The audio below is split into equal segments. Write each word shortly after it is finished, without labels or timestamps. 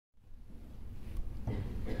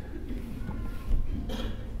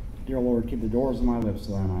Dear Lord, keep the doors of my lips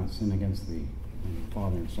so that I might sin against thee, and the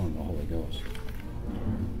Father and Son and the Holy Ghost.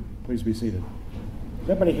 Please be seated. Does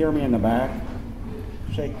everybody hear me in the back?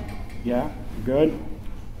 Shake. Yeah? Good?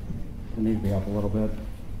 I need to be up a little bit.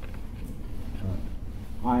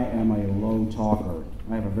 I am a low talker.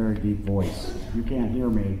 I have a very deep voice. If you can't hear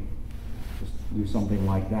me, just do something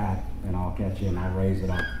like that, and I'll catch you and I'll raise it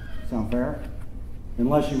up. Sound fair?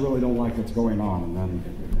 Unless you really don't like what's going on, and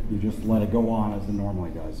then you just let it go on as it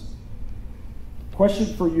normally does.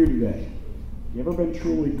 Question for you today. You ever been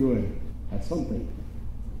truly good at something?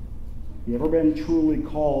 You ever been truly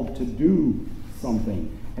called to do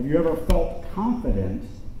something? Have you ever felt confident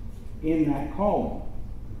in that calling?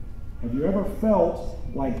 Have you ever felt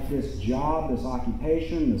like this job, this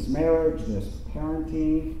occupation, this marriage, this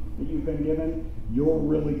parenting that you've been given, you're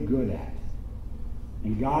really good at?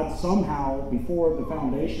 And God somehow, before the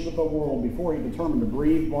foundation of the world, before he determined to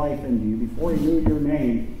breathe life into you, before he knew your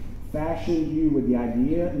name, fashioned you with the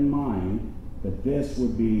idea in mind that this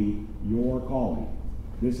would be your calling.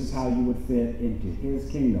 This is how you would fit into his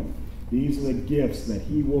kingdom. These are the gifts that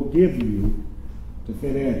he will give you to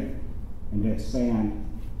fit in and to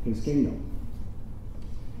expand his kingdom.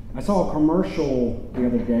 I saw a commercial the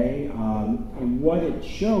other day, and what it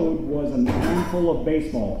showed was a handful of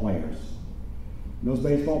baseball players. Those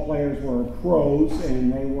baseball players were pros,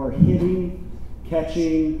 and they were hitting,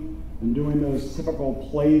 catching, and doing those typical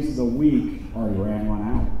plays of the week. Already ran one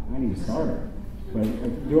out. I need to start it. But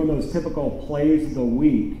doing those typical plays of the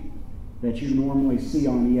week that you normally see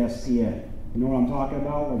on ESPN. You know what I'm talking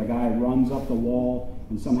about? Where the guy runs up the wall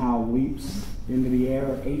and somehow leaps into the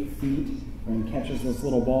air 8 feet and catches this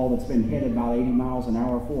little ball that's been hit at about 80 miles an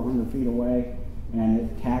hour, 400 feet away, and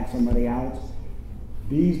it tags somebody out.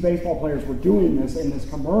 These baseball players were doing this in this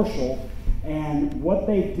commercial, and what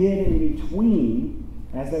they did in between,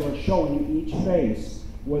 as they were showing each face,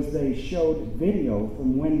 was they showed video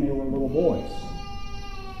from when they were little boys.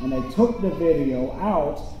 And they took the video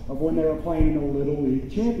out of when they were playing the Little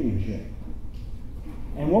League Championship.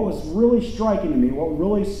 And what was really striking to me, what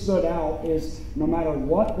really stood out, is no matter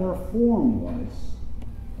what their form was,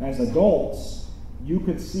 as adults, you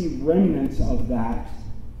could see remnants of that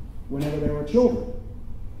whenever they were children.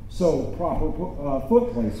 So proper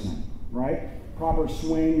foot placement, right? Proper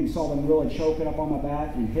swing. You saw them really choking up on the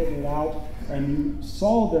bat and hitting it out, and you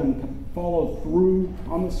saw them follow through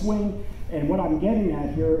on the swing. And what I'm getting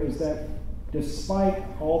at here is that despite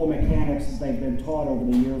all the mechanics that they've been taught over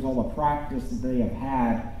the years, all the practice that they have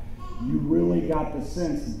had, you really got the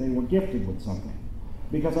sense that they were gifted with something.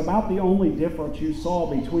 Because about the only difference you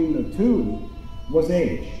saw between the two was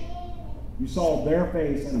age. You saw their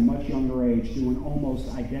face at a much younger age doing almost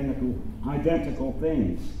identical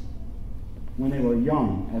things when they were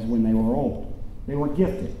young as when they were old. They were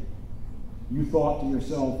gifted. You thought to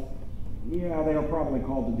yourself, yeah, they were probably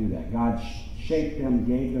called to do that. God shaped them,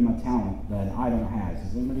 gave them a talent that I don't have.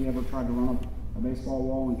 Has anybody ever tried to run up a baseball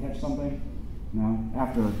wall and catch something? No?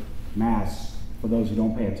 After Mass, for those who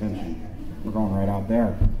don't pay attention, we're going right out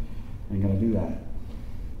there. Ain't going to do that.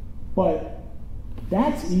 But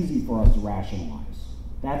that's easy for us to rationalize.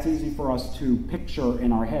 That's easy for us to picture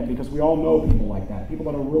in our head because we all know people like that. People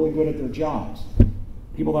that are really good at their jobs.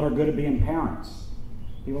 People that are good at being parents.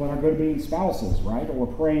 People that are good at being spouses, right? Or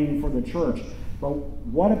praying for the church. But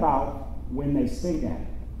what about when they stink at it?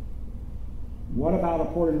 What about,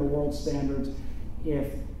 according to world standards,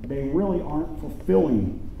 if they really aren't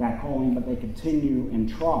fulfilling that calling, but they continue and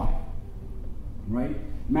try? Right?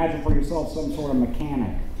 Imagine for yourself some sort of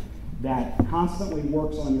mechanic that constantly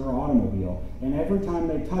works on your automobile, and every time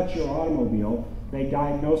they touch your automobile, they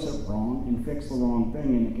diagnose it wrong and fix the wrong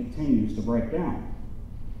thing, and it continues to break down.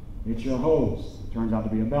 It's your hose. It turns out to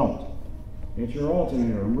be a belt. It's your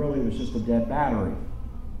alternator, and really it was just a dead battery.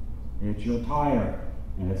 It's your tire,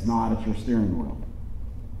 and it's not. It's your steering wheel.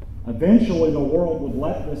 Eventually, the world would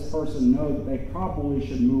let this person know that they probably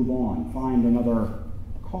should move on, find another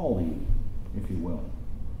calling, if you will,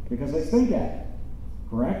 because they stink at it.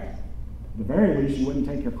 Correct? At the very least, you wouldn't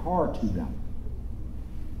take your car to them.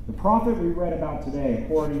 The prophet we read about today,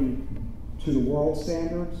 according to the world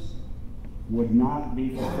standards, would not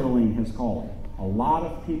be fulfilling his calling. A lot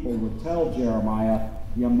of people would tell Jeremiah,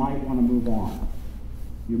 you might want to move on.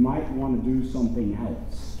 You might want to do something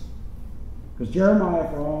else. Because Jeremiah,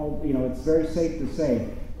 for all, it's very safe to say,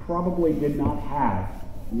 probably did not have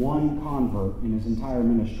one convert in his entire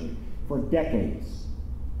ministry. For decades,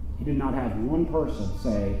 he did not have one person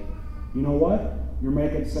say, you know what? You're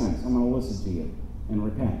making sense. I'm going to listen to you and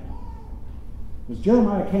repent. Because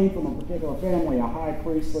Jeremiah came from a particular family, a high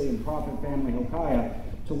priestly and prophet family, Hilkiah,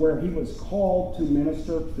 to where he was called to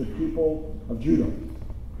minister to the people of Judah.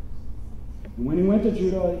 And when he went to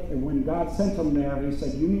Judah, and when God sent him there, he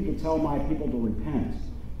said, you need to tell my people to repent.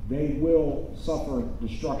 They will suffer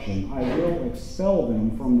destruction. I will expel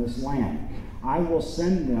them from this land. I will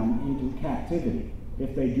send them into captivity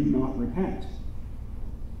if they do not repent.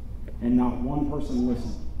 And not one person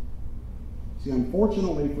listened. See,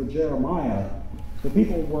 unfortunately for Jeremiah, the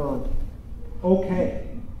people were okay.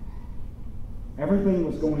 Everything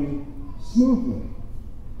was going smoothly.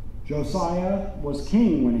 Josiah was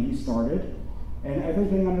king when he started, and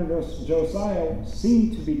everything under Josiah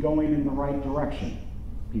seemed to be going in the right direction.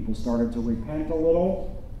 People started to repent a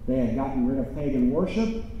little. They had gotten rid of pagan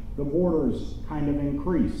worship. The borders kind of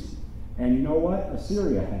increased. And you know what?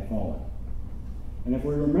 Assyria had fallen. And if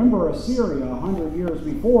we remember, Assyria 100 years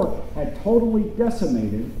before had totally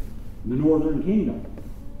decimated the northern kingdom.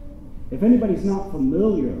 If anybody's not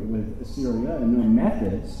familiar with Assyria and their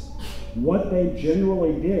methods, what they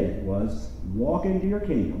generally did was walk into your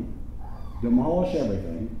kingdom, demolish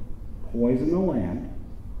everything, poison the land,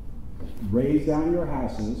 raze down your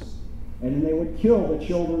houses, and then they would kill the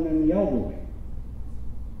children and the elderly.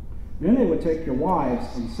 Then they would take your wives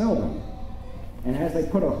and sell them. And as they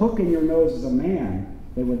put a hook in your nose as a man,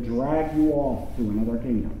 they would drag you off to another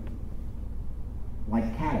kingdom,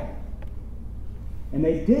 like cattle. And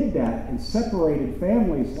they did that and separated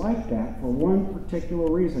families like that for one particular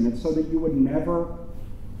reason. It's so that you would never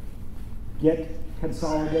get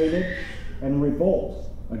consolidated and revolt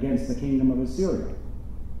against the kingdom of Assyria.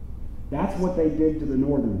 That's what they did to the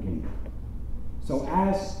northern kingdom. So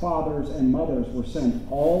as fathers and mothers were sent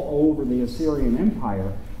all over the Assyrian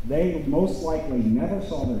Empire, they most likely never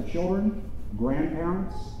saw their children,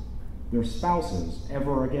 grandparents, their spouses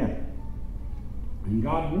ever again. And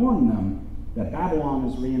God warned them that Babylon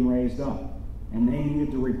was being raised up, and they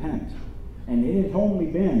needed to repent. And it had only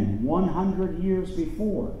been 100 years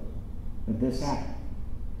before that this happened.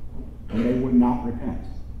 And they would not repent.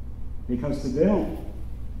 Because to them,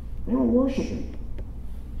 they were worshiping.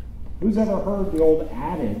 Who's ever heard the old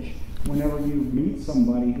adage, whenever you meet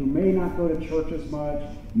somebody who may not go to church as much,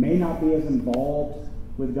 may not be as involved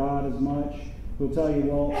with God as much, who'll tell you,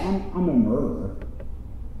 well, I'm a murderer.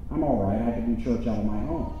 I'm all right. I can do church out of my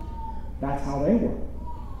home. That's how they were.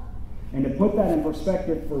 And to put that in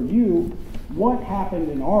perspective for you, what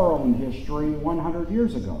happened in our own history 100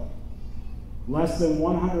 years ago? Less than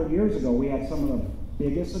 100 years ago, we had some of the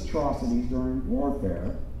biggest atrocities during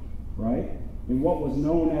warfare, right? In what was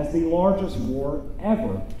known as the largest war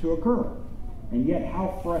ever to occur. And yet,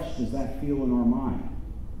 how fresh does that feel in our mind,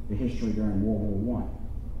 the history during World War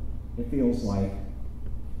I? It feels like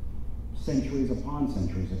centuries upon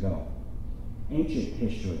centuries ago. Ancient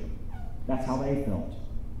history. That's how they felt.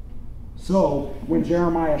 So, when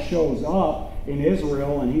Jeremiah shows up in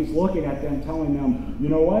Israel and he's looking at them, telling them, you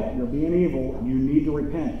know what? You're being evil. You need to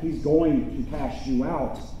repent. He's going to cast you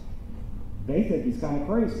out. They think he's kind of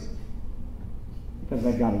crazy. Because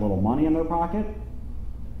they've got a little money in their pocket.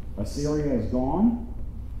 Assyria is gone.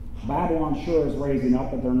 Babylon sure is raising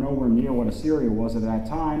up, but they're nowhere near what Assyria was at that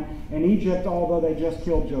time. And Egypt, although they just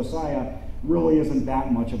killed Josiah, really isn't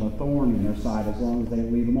that much of a thorn in their side as long as they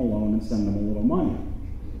leave them alone and send them a little money.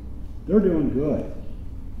 They're doing good.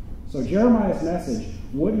 So Jeremiah's message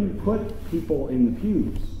wouldn't put people in the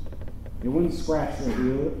pews. It wouldn't scratch their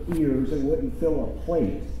ears. It wouldn't fill a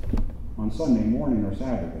plate on Sunday morning or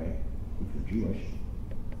Saturday, if you're Jewish.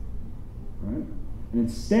 Right? And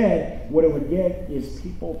instead, what it would get is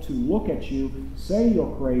people to look at you, say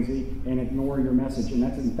you're crazy, and ignore your message. And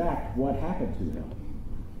that's, in fact, what happened to them.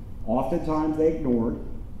 Oftentimes they ignored,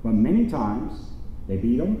 but many times they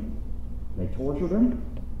beat him, they tortured him,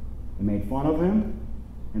 they made fun of him,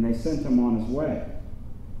 and they sent him on his way.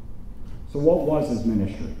 So what was his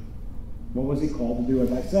ministry? What was he called to do?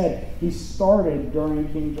 As I said, he started during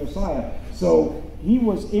King Josiah. So he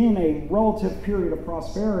was in a relative period of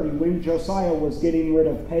prosperity when Josiah was getting rid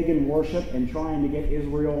of pagan worship and trying to get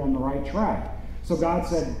Israel on the right track. So God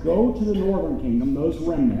said, go to the northern kingdom, those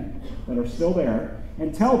remnant that are still there,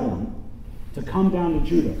 and tell them to come down to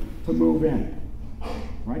Judah, to move in,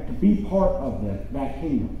 right? To be part of that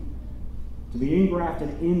kingdom, to be engrafted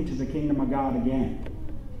into the kingdom of God again,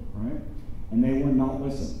 right? And they would not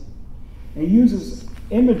listen. And he uses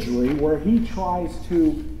imagery where he tries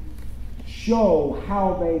to show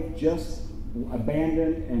how they've just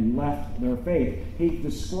abandoned and left their faith. He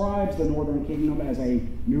describes the northern kingdom as a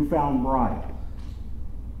newfound bride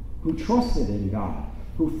who trusted in God,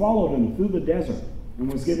 who followed him through the desert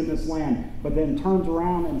and was given this land, but then turns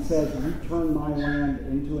around and says, you turned my land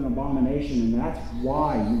into an abomination, and that's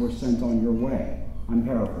why you were sent on your way. I'm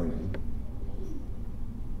paraphrasing.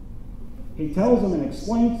 He tells them and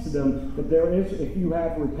explains to them that there is, if you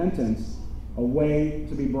have repentance, a way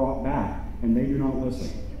to be brought back, and they do not listen.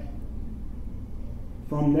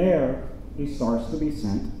 From there, he starts to be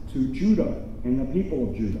sent to Judah and the people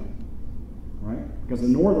of Judah, right? Because the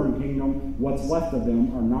northern kingdom, what's left of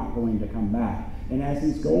them, are not going to come back. And as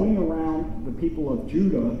he's going around the people of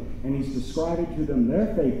Judah and he's describing to them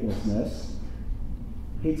their faithlessness,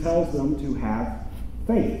 he tells them to have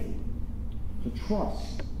faith, to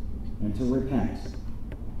trust, and to repent.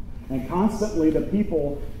 And constantly the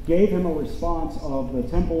people gave him a response of the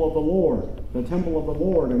temple of the Lord, the temple of the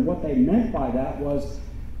Lord. And what they meant by that was,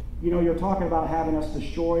 you're talking about having us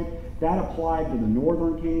destroyed. That applied to the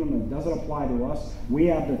northern kingdom. It doesn't apply to us. We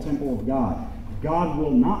have the temple of God. God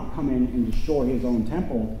will not come in and destroy his own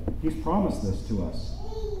temple. He's promised this to us.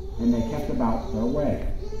 And they kept about their way.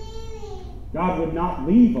 God would not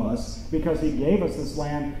leave us because he gave us this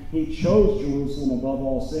land. He chose Jerusalem above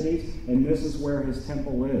all cities, and this is where his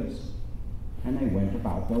temple is. And they went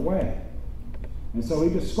about their way. And so he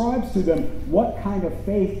describes to them what kind of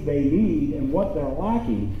faith they need and what they're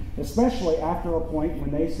lacking, especially after a point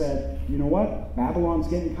when they said, you know what, Babylon's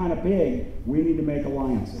getting kind of big, we need to make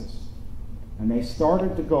alliances. And they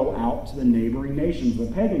started to go out to the neighboring nations, the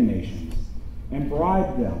pagan nations, and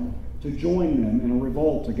bribe them to join them in a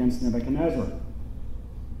revolt against Nebuchadnezzar.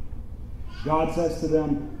 God says to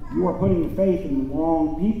them, you are putting faith in the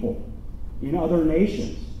wrong people, in other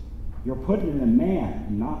nations. You're putting it in man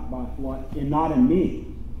and not in me.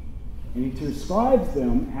 And he describes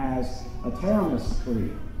them as a taramis tree.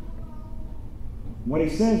 What he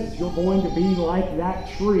says is you're going to be like that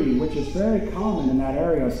tree, which is very common in that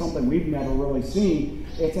area, something we've never really seen.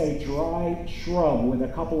 It's a dry shrub with a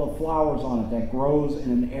couple of flowers on it that grows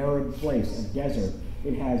in an arid place, a desert.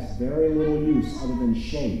 It has very little use other than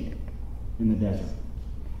shade in the desert.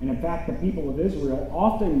 And in fact, the people of Israel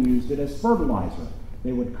often used it as fertilizer.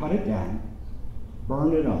 They would cut it down,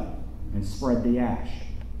 burn it up, and spread the ash.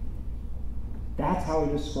 That's how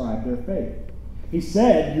he described their faith. He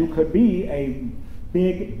said you could be a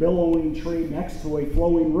big billowing tree next to a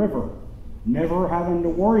flowing river, never having to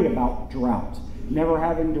worry about drought, never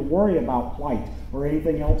having to worry about plight or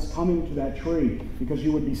anything else coming to that tree, because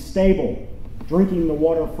you would be stable, drinking the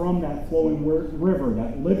water from that flowing river,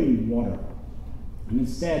 that living water. And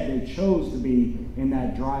instead, they chose to be in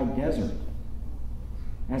that dry desert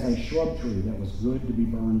as a shrub tree that was good to be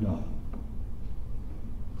burned up.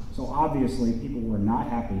 So obviously, people were not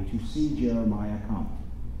happy to see Jeremiah come.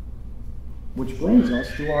 Which brings us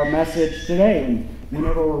to our message today. And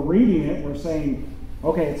whenever we're reading it, we're saying,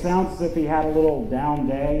 okay, it sounds as if he had a little down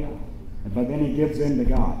day, but then he gives in to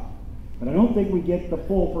God. But I don't think we get the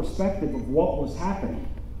full perspective of what was happening.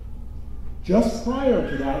 Just prior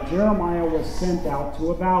to that, Jeremiah was sent out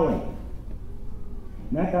to a valley.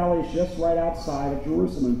 And that valley is just right outside of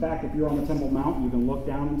Jerusalem. In fact, if you're on the Temple Mount, you can look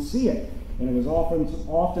down and see it. And it was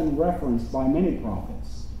often referenced by many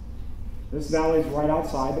prophets. This valley is right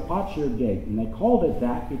outside the potsherd gate. And they called it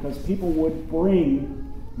that because people would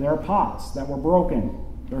bring their pots that were broken,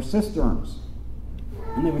 their cisterns,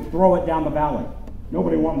 and they would throw it down the valley.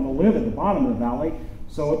 Nobody wanted to live at the bottom of the valley,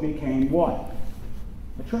 so it became what?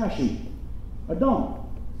 A trash heap, a dump.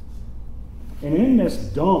 And in this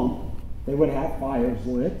dump, they would have fires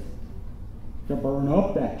lit to burn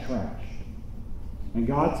up that trash. And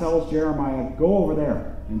God tells Jeremiah, go over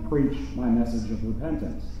there and preach my message of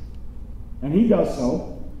repentance. And he does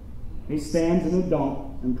so. He stands in the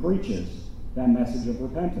dump and preaches that message of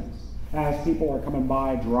repentance as people are coming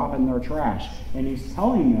by dropping their trash. And he's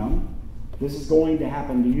telling them, this is going to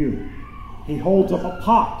happen to you. He holds up a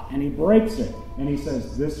pot and he breaks it. And he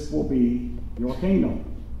says, this will be your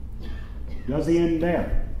kingdom. Does he end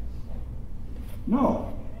there?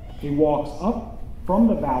 No. He walks up from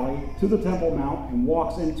the valley to the Temple Mount and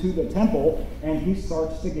walks into the temple, and he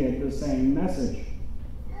starts to give the same message.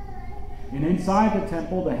 And inside the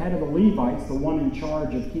temple, the head of the Levites, the one in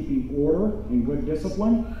charge of keeping order and good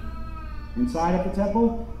discipline, inside of the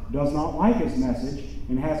temple, does not like his message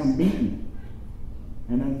and has him beaten,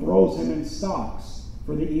 and then throws him in stocks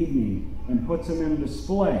for the evening and puts him in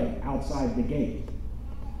display outside the gate.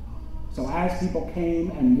 So as people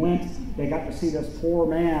came and went, they got to see this poor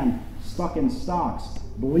man stuck in stocks,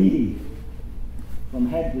 bleeding from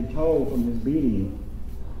head to toe from his beating,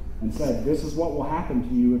 and said, this is what will happen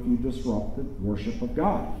to you if you disrupt the worship of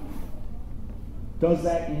God. Does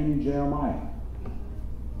that end Jeremiah?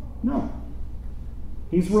 No.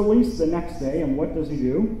 He's released the next day, and what does he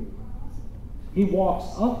do? He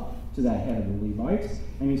walks up to that head of the Levites,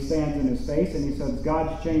 and he stands in his face, and he says,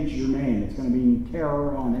 God's changed your name. It's going to mean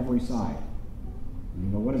terror on every side. And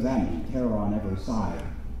you go, what does that mean, terror on every side?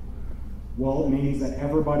 Well, it means that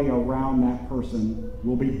everybody around that person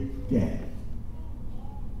will be dead.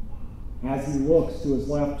 As he looks to his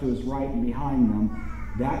left, to his right, and behind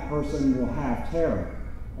them, that person will have terror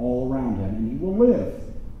all around him, and he will live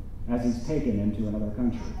as he's taken into another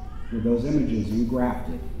country with those images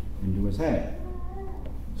engrafted into his head.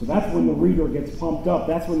 So that's when the reader gets pumped up.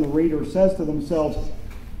 That's when the reader says to themselves,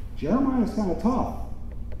 Jeremiah's kind of tough.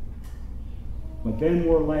 But then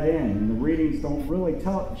we're let in, and the readings don't really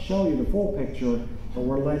show you the full picture, but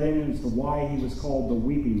we're let in as to why he was called the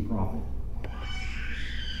weeping prophet.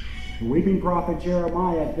 The weeping prophet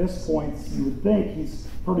Jeremiah, at this point, you would think he's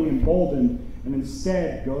pretty emboldened, and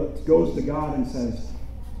instead goes to God and says,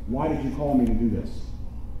 why did you call me to do this?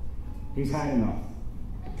 He's had enough.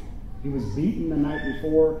 He was beaten the night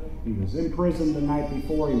before. He was imprisoned the night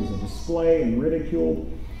before. He was a display and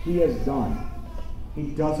ridiculed. He is done. He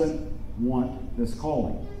doesn't want this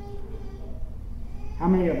calling. How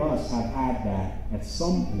many of us have had that at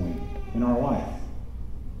some point in our life?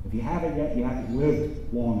 If you haven't yet, you haven't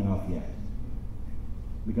lived long enough yet.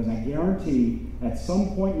 Because I guarantee at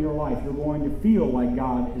some point in your life, you're going to feel like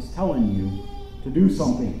God is telling you to do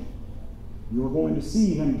something. You're going to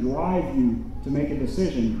see him drive you to make a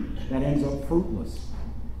decision that ends up fruitless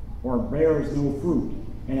or bears no fruit,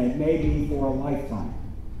 and it may be for a lifetime.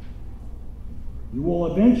 You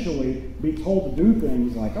will eventually be told to do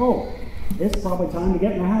things like, oh, it's probably time to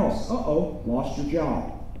get in the house. Uh-oh, lost your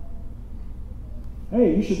job.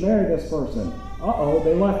 Hey, you should marry this person. Uh-oh,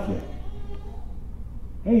 they left you.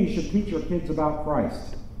 Hey, you should teach your kids about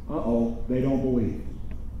Christ. Uh-oh, they don't believe.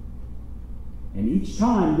 And each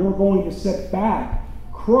time you're going to sit back,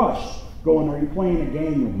 crushed, going, are you playing a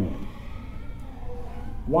game with me?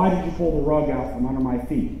 Why did you pull the rug out from under my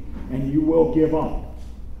feet? And you will give up.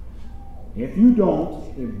 If you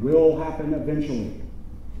don't, it will happen eventually.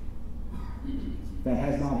 That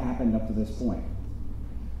has not happened up to this point.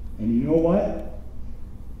 And you know what?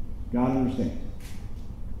 God understands.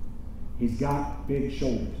 He's got big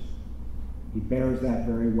shoulders. He bears that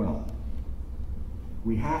very well.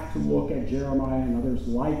 We have to look at Jeremiah and others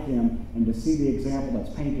like him and to see the example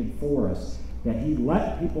that's painted for us, that he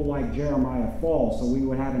let people like Jeremiah fall so we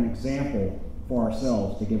would have an example for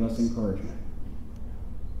ourselves to give us encouragement.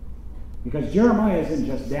 Because Jeremiah isn't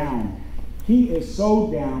just down. He is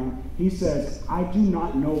so down, he says, I do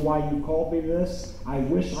not know why you called me this. I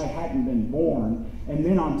wish I hadn't been born. And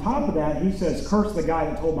then on top of that, he says, curse the guy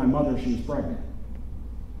that told my mother she was pregnant.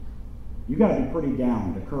 You got to be pretty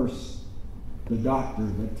down to curse the doctor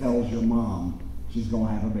that tells your mom she's going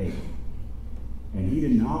to have a baby. And he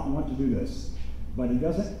did not want to do this. But he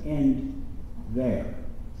doesn't end there.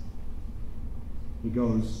 He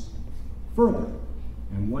goes further.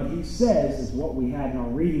 And what he says is what we had in our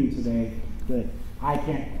reading today, that I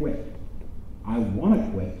can't quit. I want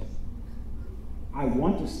to quit. I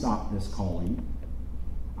want to stop this calling.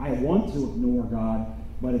 I want to ignore God,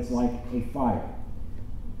 but it's like a fire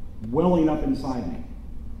welling up inside me,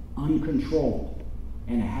 uncontrolled,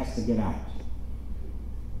 and it has to get out.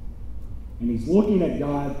 And he's looking at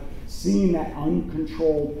God, seeing that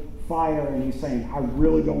uncontrolled fire, and he's saying, I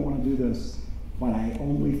really don't want to do this, but I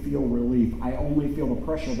only feel relief. I only feel the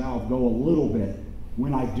pressure valve go a little bit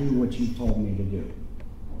when I do what you've told me to do.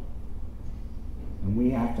 And we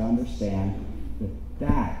have to understand that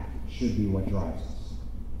that should be what drives us.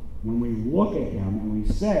 When we look at him and we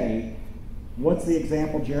say, what's the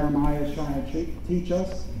example Jeremiah is trying to teach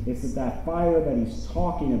us? It's that fire that he's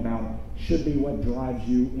talking about should be what drives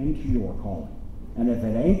you into your calling. And if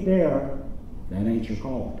it ain't there, that ain't your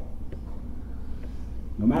calling.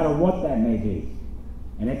 No matter what that may be.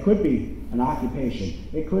 And it could be an occupation.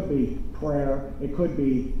 It could be prayer. It could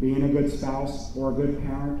be being a good spouse or a good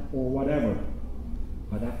parent or whatever.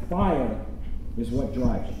 But that fire is what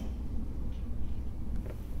drives you.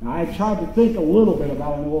 Now, I tried to think a little bit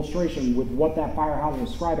about an illustration with what that fire, how to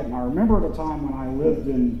describe it. And I remember at a time when I lived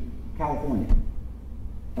in California,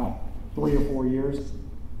 about 3 or 4 years,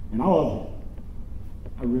 and I loved it.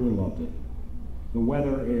 I really loved it. The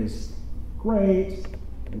weather is great.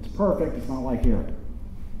 It's perfect. It's not like here.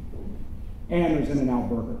 And there's In-N-Out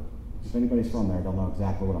Burger. If anybody's from there, they'll know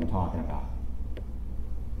exactly what I'm talking about.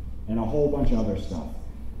 And a whole bunch of other stuff.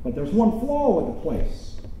 But there's one flaw with the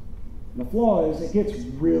place. The flaw is it gets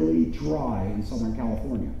really dry in Southern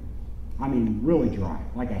California. I mean, really dry,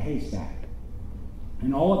 like a haystack.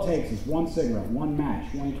 And all it takes is one cigarette, one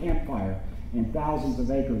match, one campfire, and thousands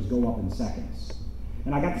of acres go up in seconds.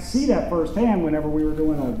 And I got to see that firsthand whenever we were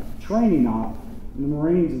doing a training op in the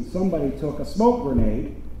Marines, and somebody took a smoke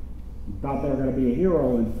grenade and thought they were going to be a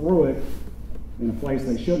hero and threw it in a place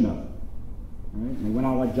they shouldn't have. Right? And they went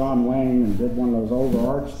out like John Wayne and did one of those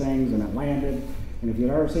overarch things, and it landed. And if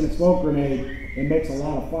you've ever seen a smoke grenade, it makes a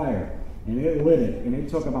lot of fire. and it lit it. And it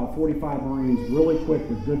took about 45 Marines really quick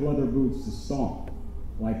with good leather boots to stomp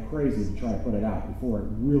like crazy to try to put it out before it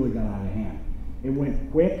really got out of hand. It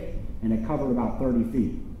went quick, and it covered about 30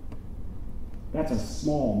 feet. That's a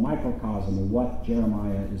small microcosm of what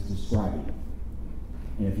Jeremiah is describing.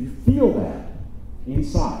 And if you feel that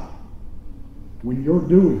inside, when you're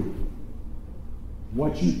doing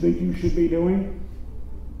what you think you should be doing,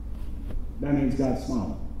 that means God's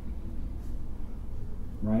smiling.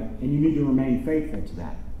 Right? And you need to remain faithful to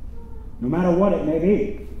that, no matter what it may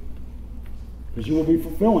be. Because you will be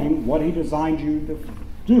fulfilling what he designed you to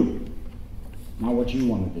do, not what you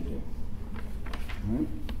wanted to do. Right?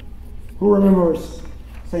 Who remembers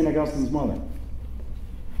St. Augustine's mother?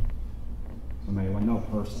 Somebody wouldn't know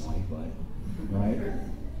personally, but, right?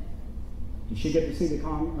 Did she get to see the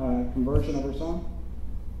conversion of her son?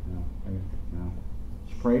 No.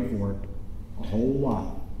 She prayed for it a whole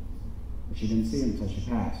lot, but she didn't see him until she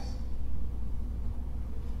passed.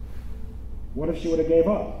 What if she would have gave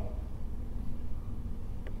up?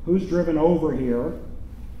 Who's driven over here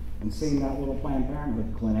and seen that little Planned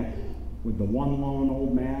Parenthood clinic with the one lone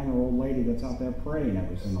old man or old lady that's out there praying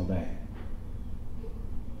every single day?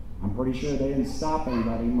 I'm pretty sure they didn't stop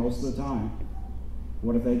anybody most of the time.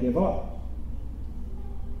 What if they give up?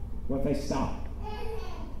 What if they stop?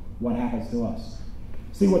 What happens to us?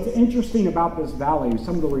 See, what's interesting about this valley,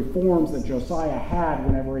 some of the reforms that Josiah had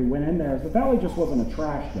whenever he went in there, is the valley just wasn't a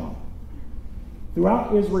trash dump.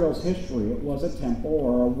 Throughout Israel's history, it was a temple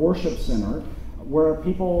or a worship center where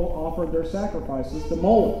people offered their sacrifices to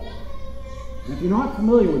Moloch. And if you're not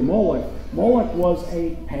familiar with Moloch, Moloch was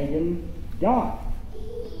a pagan god,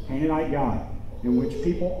 Canaanite god, in which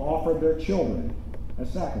people offered their children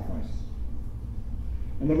as sacrifices.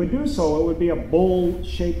 And they would do so, it would be a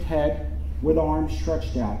bull-shaped head with arms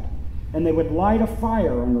stretched out. And they would light a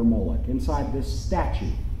fire under Moloch inside this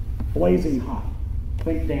statue, blazing hot.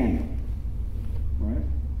 Think Daniel. Right?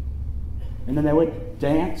 And then they would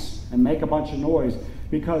dance and make a bunch of noise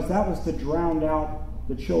because that was to drown out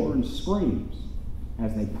the children's screams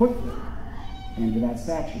as they put them into that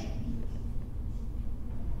statue.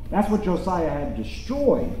 That's what Josiah had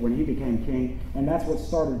destroyed when he became king, and that's what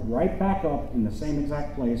started right back up in the same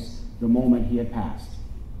exact place the moment he had passed.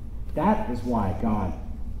 That is why God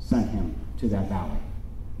sent him to that valley.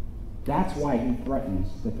 That's why he threatens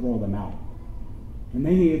to throw them out. And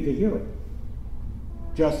they needed to hear it.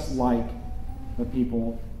 Just like the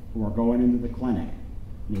people who are going into the clinic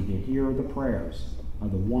need to hear the prayers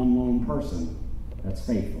of the one lone person that's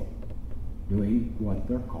faithful, doing what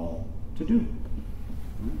they're called to do.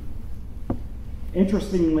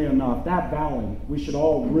 Interestingly enough, that valley we should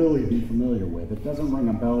all really be familiar with. It doesn't ring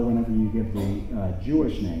a bell whenever you give the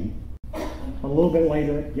Jewish name. But a little bit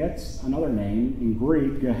later it gets another name in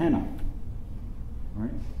Greek, Gehenna.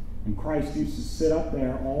 Right? And Christ used to sit up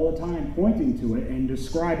there all the time pointing to it and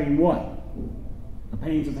describing what? The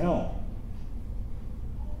pains of hell.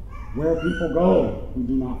 Where people go who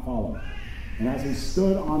do not follow. And as he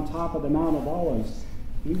stood on top of the Mount of Olives,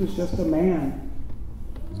 he was just a man.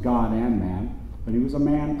 He was God and man. But he was a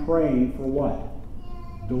man praying for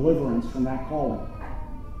what? Deliverance from that calling.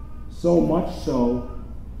 So much so,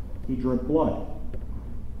 he dripped blood.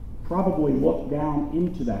 Probably looked down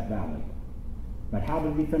into that valley. But how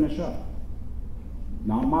did he finish up?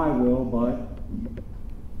 Not my will, but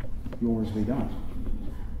yours be done.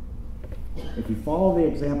 If you follow the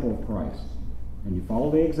example of Christ, and you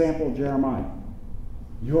follow the example of Jeremiah,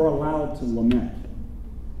 you're allowed to lament,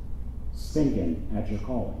 stinking at your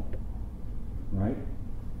calling. Right?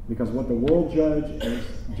 Because what the world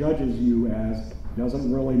judges you as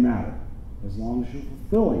doesn't really matter, as long as you're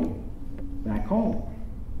fulfilling that calling.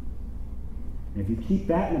 And if you keep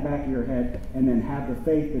that in the back of your head and then have the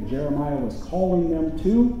faith that Jeremiah was calling them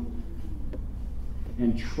to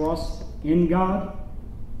and trust in God,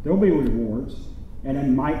 there'll be rewards. And it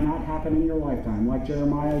might not happen in your lifetime. Like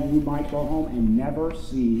Jeremiah, you might go home and never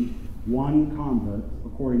see one convert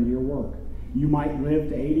according to your work. You might live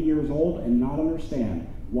to 80 years old and not understand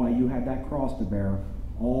why you had that cross to bear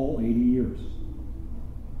all 80 years.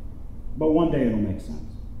 But one day it'll make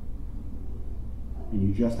sense. And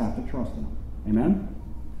you just have to trust in him. Amen?